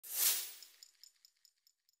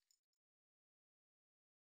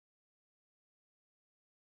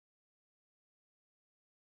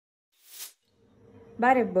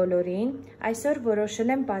Բարև բոլորին, այսօր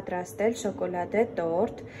որոշել եմ պատրաստել շոկոլադե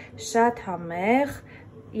տորտ, շատ համեղ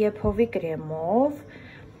եփովի կրեմով։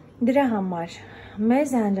 Դրա համար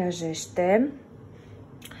մեզ անհրաժեշտ է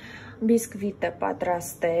բիսկվիտը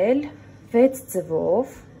պատրաստել 6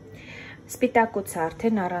 ձվով, սպիտակուցը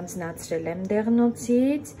արդեն առանձնացրել եմ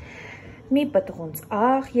դեղնոցից, մի պտղունց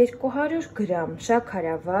աղ, 200 գրամ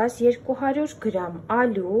շաքարավազ, 200 գրամ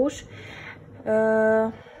ալյուր,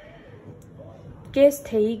 կես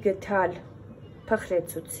թեյի գթալ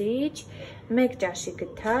փխրեցուցիչ, 1 ճաշի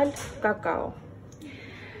գթալ կակաո։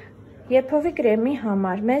 Եփովի կրեմի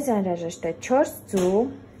համար մեզ անհրաժեշտ է 4 ձու,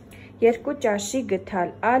 2 ճաշի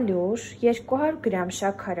գթալ ալյուր, 200 գրամ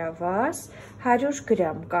շաքարավազ, 100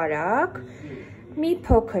 գրամ կարագ, մի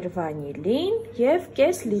փոքր վանիլին և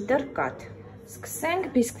կես լիտր կաթ։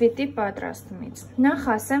 Սկսենք բիսկվիտի պատրաստումից։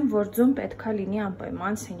 Նախ ասեմ, որ ձուն պետքա լինի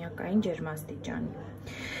անպայման սենյակային ջերմաստիճանի։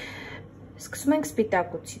 Սկսում ենք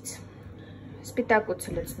սպիտակուցից։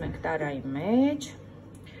 Սպիտակուցը լցնում ենք տարայի մեջ,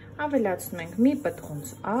 ավելացնում ենք մի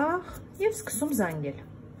պտղունց աղ և սկսում զանգել։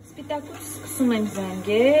 Սպիտակուցը սկսում ենք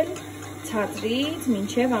զանգել ցածրից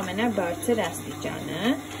մինչև ամենաբարձր աստիճանը։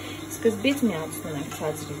 Սկզբից միացնում ենք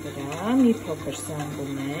ցածրի վրա, մի փոքր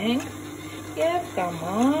զանգում ենք և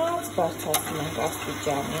կամաց բարձրացնում ենք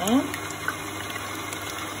աստիճանը։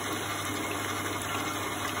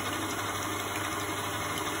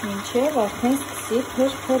 Մինչև արդեն սկսի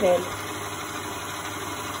փրփրել։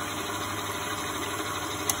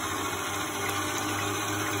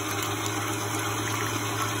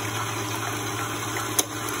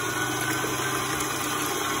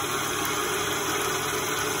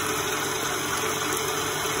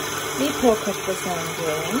 Մի փոքր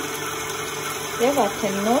կզանգենք և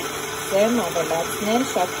արդեն նոր եմ ավելացնել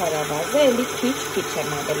շաքարավազը, էլի քիչ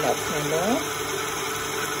եմ ավելացնելու։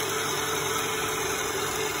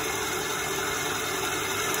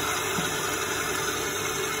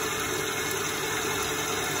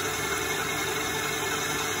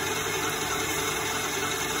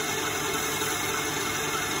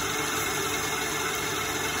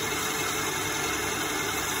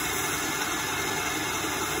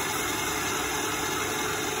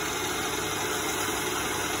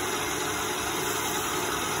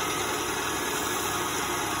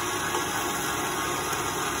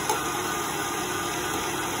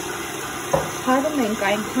 Հարում ենք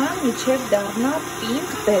այնքան, մինչև դառնա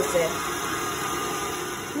պինդ բեզե։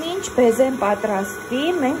 Մինչ բեզեն պատրաստվի,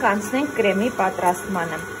 մենք անցնենք կրեմի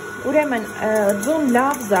պատրաստմանը։ Ուրեմն ձուն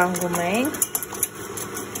լավ զանգում ենք,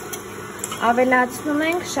 ավելացնում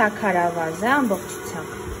ենք շաքարավազը ամբողջությամբ։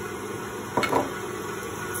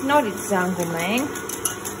 Նորից զանգում ենք։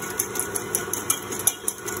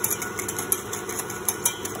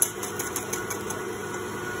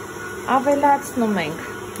 Ավելացնում ենք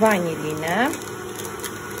վանիլինը,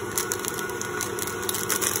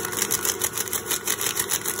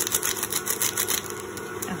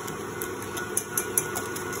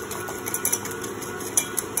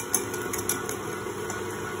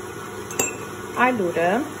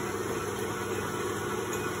 ալյուրը,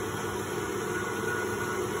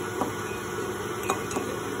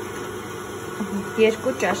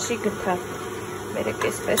 երկու ճաշի գթալ, բերեք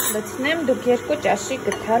այսպես լցնեմ, դուք 2 ճաշի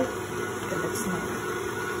գթալ կլցնեք։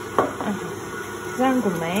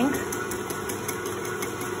 Զանգում ենք,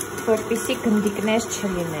 որպեսզի գնդիկներ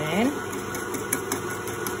չլինեն։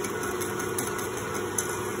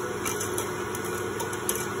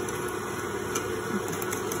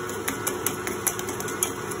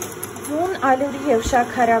 Ձուն ալյուրի և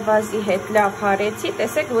շաքարավազի հետ լավ հարեցի,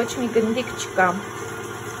 տեսեք ոչ մի գնդիկ չկա։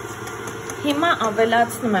 Հիմա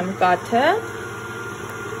ավելացնում եմ կաթը։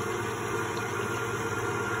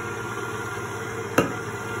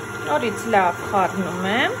 Նորից լավ խառնում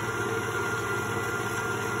եմ,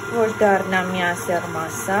 որ դառնա միասեռ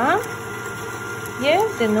մասա և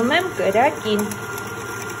դնում եմ կրակին։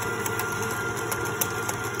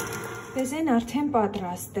 Բեզեն արդեն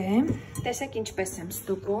պատրաստ է, տեսեք ինչպես եմ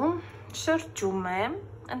ստուգում, շրջում եմ,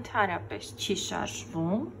 ընդհանրապես չի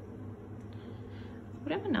շարժվում,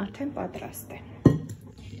 ուրեմն արդեն պատրաստ է։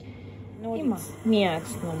 Հիմա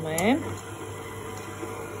միացնում եմ։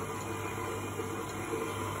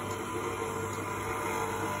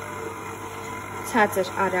 Ցածր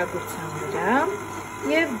արագության վրա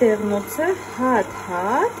և դեղնոցը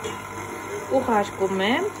հատ-հատ ուղարկում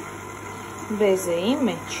եմ բեզեի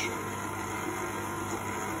մեջ։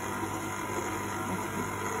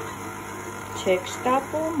 Չեք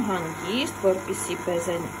շտապում հանգիստ, որպեսզի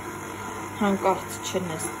բեզեն հանկարծ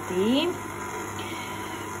չնստի։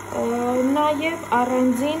 Նաև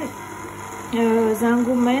առանձին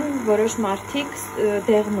զանգում են որոշ մարդիկ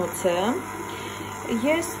դեղնոցը,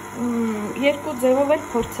 ես երկու ձևով էլ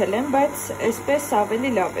փորձել եմ, բայց այսպես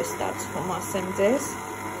ավելի լավ է ստացվում, ասեմ ձեզ։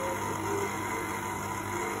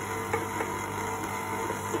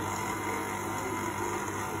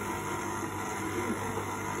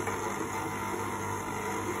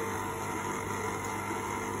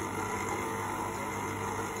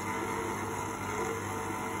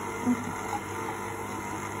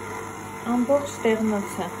 Ամբողջ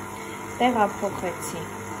տեղնոցը տեղափոխեցի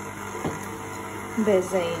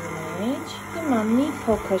բեզեի մեջ, հիմա մի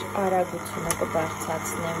փոքր արագությունը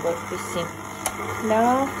կբարձրացնեմ, որպեսզի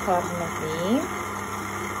լավ խառնվի։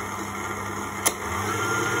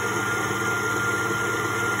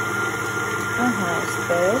 Ահա,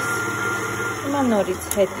 այսպես։ Հիմա նորից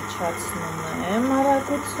հետ իջացնում եմ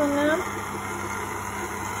արագությունը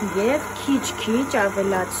և քիչ-քիչ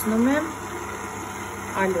ավելացնում եմ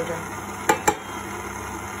ալյուրը։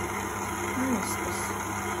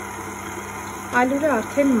 Ալյուրը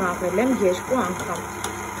արդեն մաղել եմ 2 անգամ։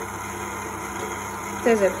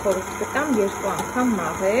 Ձեզ էլ խորհուրդ կտամ 2 անգամ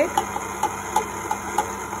մաղեք։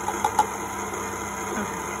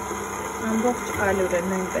 Ամբողջ ալյուրը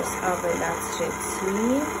նույնպես ավելացրեցի։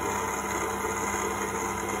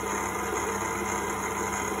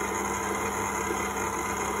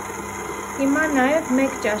 Հիմա նաև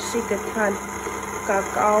 1 ճաշի գթալ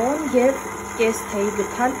կակաոն և կես թեյի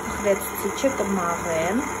գթալ փխրեցուցիչը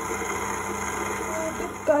կմաղեմ։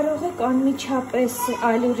 Կարող եք անմիջապես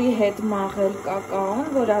ալյուրի հետ մաղել կակաոն,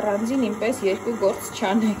 որ առանձին ինպես 2 գործ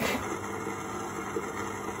չանեք։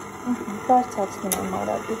 Բարձրացնում եմ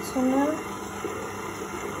արագությունը։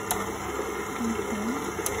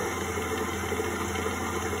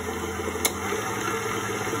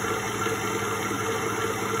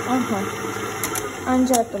 Ահա,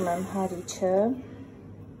 անջատում եմ հարիչը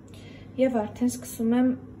և արդեն սկսում եմ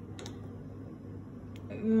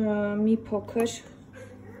մի փոքր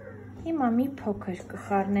Հիմա մի փոքր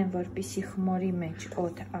կխառնեմ, որպեսզի խմորի մեջ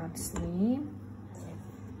օդ անցնի,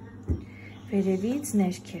 վերևից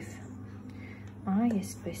ներքև, ահա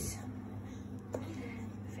այսպես,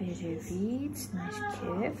 վերևից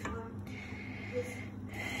ներքև,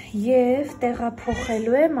 և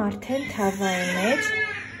տեղափոխելու եմ արդեն թավայի մեջ,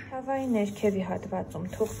 թավայի ներքևի հատվածում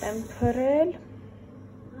թուղթ եմ փռել,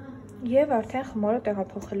 և արդեն խմորը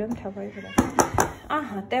տեղափոխելու եմ թավայի վրա։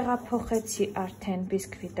 Ահա, տեղափոխեցի արդեն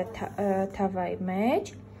բիսկվիտը թավայի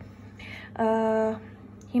մեջ,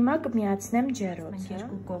 հիմա կմիացնեմ ջեռոցը,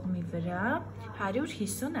 2 կողմի վրա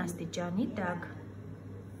 150 աստիճանի տակ։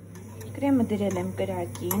 Կրեմը դրել եմ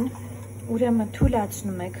կրակին, ուրեմն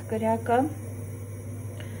թուլացնում եք կրակը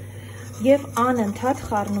և անընդհատ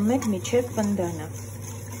խառնում եք մինչև պնդանը։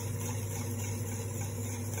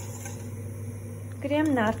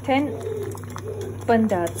 Կրեմն արդեն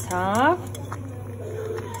պնդացավ,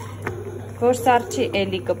 որ սառչի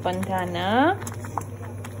էլի կպնդանա,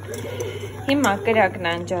 հիմա կրակն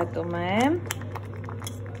անջատում եմ,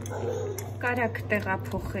 կարագ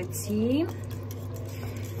տեղափոխեցի,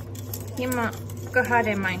 հիմա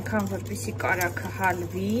կհարեմ այնքան, որպեսզի կարագը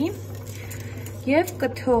հալվի և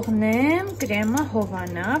կթողնեմ կրեմը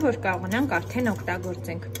հովանա, որ կարողանանք արդեն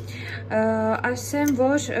օգտագործենք։ Ասեմ,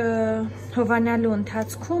 որ հովանալու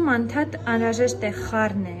ընթացքում անդադ անհրաժեշտ է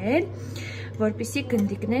խառնել, որպեսզի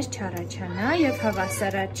գնդիկներ չառաջանա և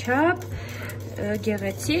հավասարաչափ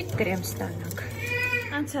գեղեցիկ կրեմ ստանանք։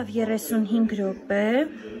 Անցավ 35 րոպե,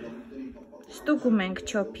 ստուգում ենք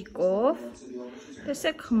չոփիկով,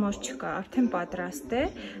 տեսեք խմոր չկա, արդեն պատրաստ է,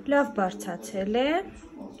 լավ բարձացել է,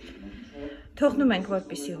 թողնում ենք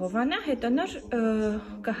որպեսզի հովանա, հետո նոր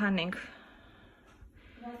կհանենք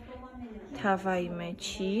թավայի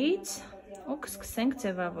մեջից ու կսկսենք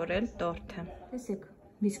ձևավորել տորթը։ Տեսեք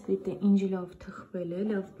բիսկվիտը ինչ լավ թխվել է,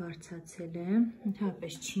 լավ բարձացել է,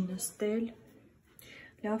 ընդհանրապես չի նստել,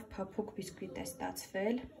 լավ փափուկ բիսկվիտ է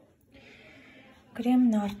ստացվել։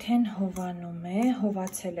 Կրեմն արդեն հովանում է,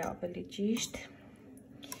 հովացել է ավելի ճիշտ։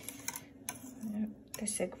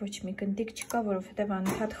 Տեսեք ոչ մի գնդիկ չկա, որովհետև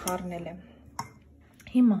անընդհատ խառնել եմ։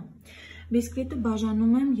 Հիմա բիսկվիտը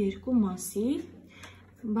բաժանում եմ 2 մասի,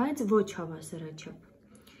 բայց ոչ հավասարաչափ։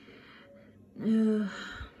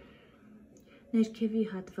 Ներքևի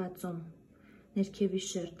հատվածում, ներքևի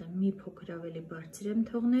շերտը մի փոքր ավելի բարձր եմ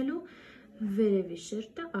թողնելու, վերևի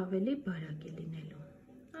շերտը ավելի բարակ է լինելու,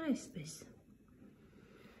 այսպես։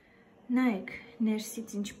 Նայեք,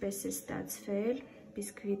 ներսից ինչպես է ստացվել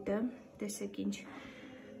բիսկվիտը, տեսեք ինչ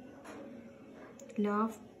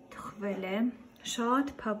լավ թխվել է,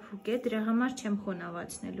 շատ փափուկ է, դրա համար չեմ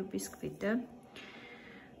խոնավացնելու բիսկվիտը։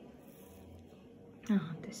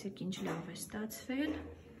 Ահա, տեսեք ինչ լավ է ստացվել։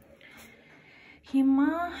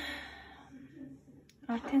 Հիմա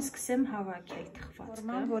Արդեն սկսեմ հավաքել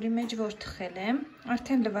թխվածքը, որի մեջ որ թխել եմ,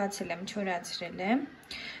 արդեն լվացել եմ, չորացրել եմ,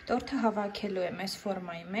 տորթը հավաքելու եմ այս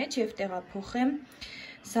ֆորմայի մեջ և տեղափոխեմ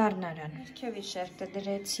զարնարան։ Ներքևի շերտը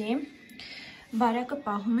դրեցի, բարակը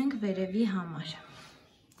պահում ենք վերևի համար։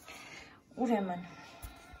 Ուրեմն,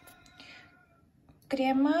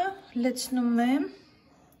 կրեմը լցնում եմ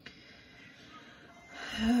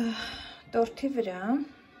տորթի վրա,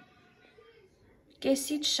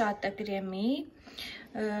 կեսից շատը կրեմի,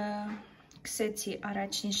 կսեցի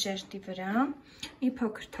առաջին շերտի վրա, մի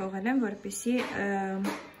փոքր թողել եմ, որպեսզի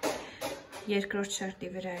երկրորդ շերտի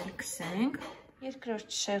վրա էլ կսենք,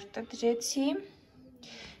 երկրորդ շերտը դրեցի,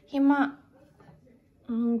 հիմա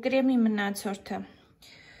կրեմի մնացորդը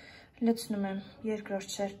լցնում եմ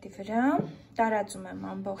երկրորդ շերտի վրա, տարածում եմ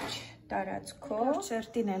ամբողջ տարածքով,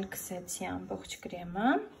 շերտին էլ կսեցի ամբողջ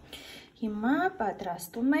կրեմը, հիմա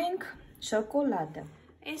պատրաստում ենք շոկոլադը։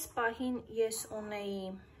 Այս պահին ես ունեի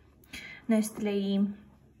Nestlé-ի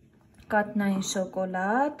կաթնային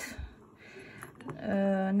շոկոլադ,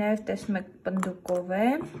 նաև տեսնում եք պնդուկով է,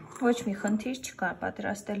 ոչ մի խնդիր չկա,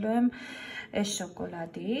 պատրաստելու եմ այս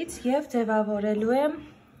շոկոլադից և ձևավորելու եմ,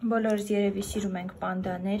 բոլորս երևի սիրում ենք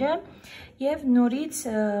պանդաները և նորից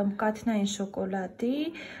կաթնային շոկոլադի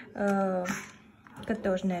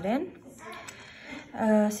կտորներ են,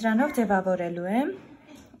 սրանով ձևավորելու եմ,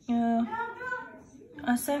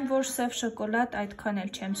 ասեմ, որ սև շոկոլադ այդքան էլ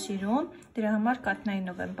չեմ սիրում, դրա համար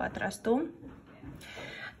կաթնայինով եմ պատրաստում,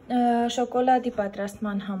 շոկոլադի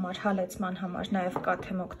պատրաստման համար, հալեցման համար նաև կաթ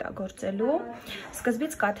եմ օգտագործելու,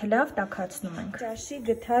 սկզբից կաթը լավ տաքացնում ենք, ճաշի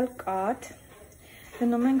գթալ կաթ,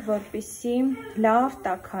 գնում ենք, որպեսզի լավ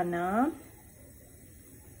տաքանա,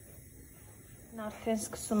 արդեն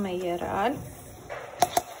սկսում է եռալ,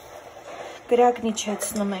 կրակն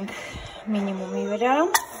իջեցնում ենք մինիմումի վրա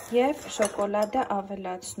և շոկոլադը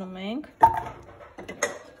ավելացնում ենք,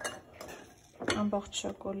 ամբողջ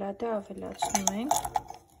շոկոլադը ավելացնում ենք,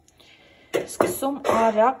 սկսում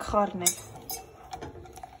արագ խառնել,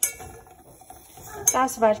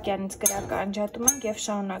 10 վայրկյանից կրակը անջատում ենք և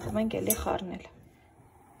շարունակում ենք էլի խառնել,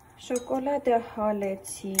 շոկոլադը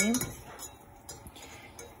հալեցի,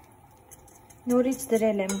 նորից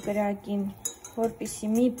դրել եմ կրակին,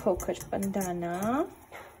 որպեսզի մի փոքր պնդանա,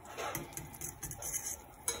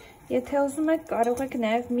 եթե ուզում եք, կարող եք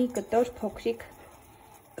նաև մի կտոր փոքրիկ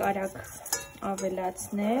կարագ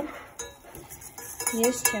ավելացնել,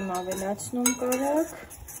 ես չեմ ավելացնում կարագ,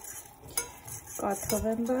 կաթով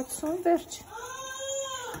եմ բացում, վերջ,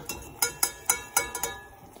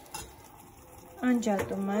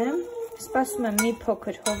 անջատում եմ, սպասում եմ մի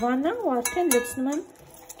փոքր հովանա ու արդեն լցնում եմ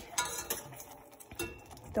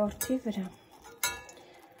տորթի վրա։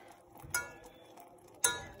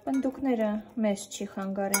 Պնդուկները մեզ չի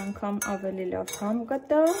խանգարի, անգամ ավելի լավ համ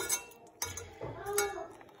կտա,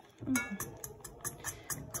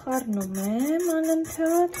 խառնում եմ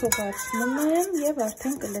անընդհատ, հողացնում եմ և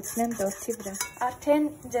արդեն կլցնեմ տորթի վրա։ Արդեն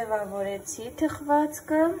ձևավորեցի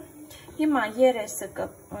թխվածքը, հիմա երեսը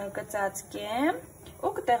կծածկեմ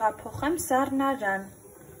ու կտեղափոխեմ սառնարան։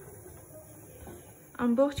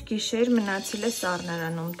 Ամբողջ գիշեր մնացել է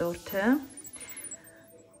սառնարանում տորթը,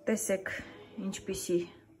 տեսեք ինչպիսի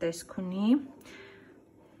տեսք ունի,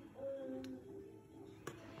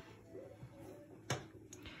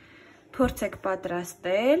 փորձեք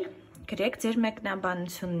պատրաստել, գրեք ձեր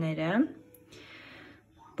մեկնաբանությունները,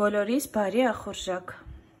 բոլորիս բարի ախորժակ։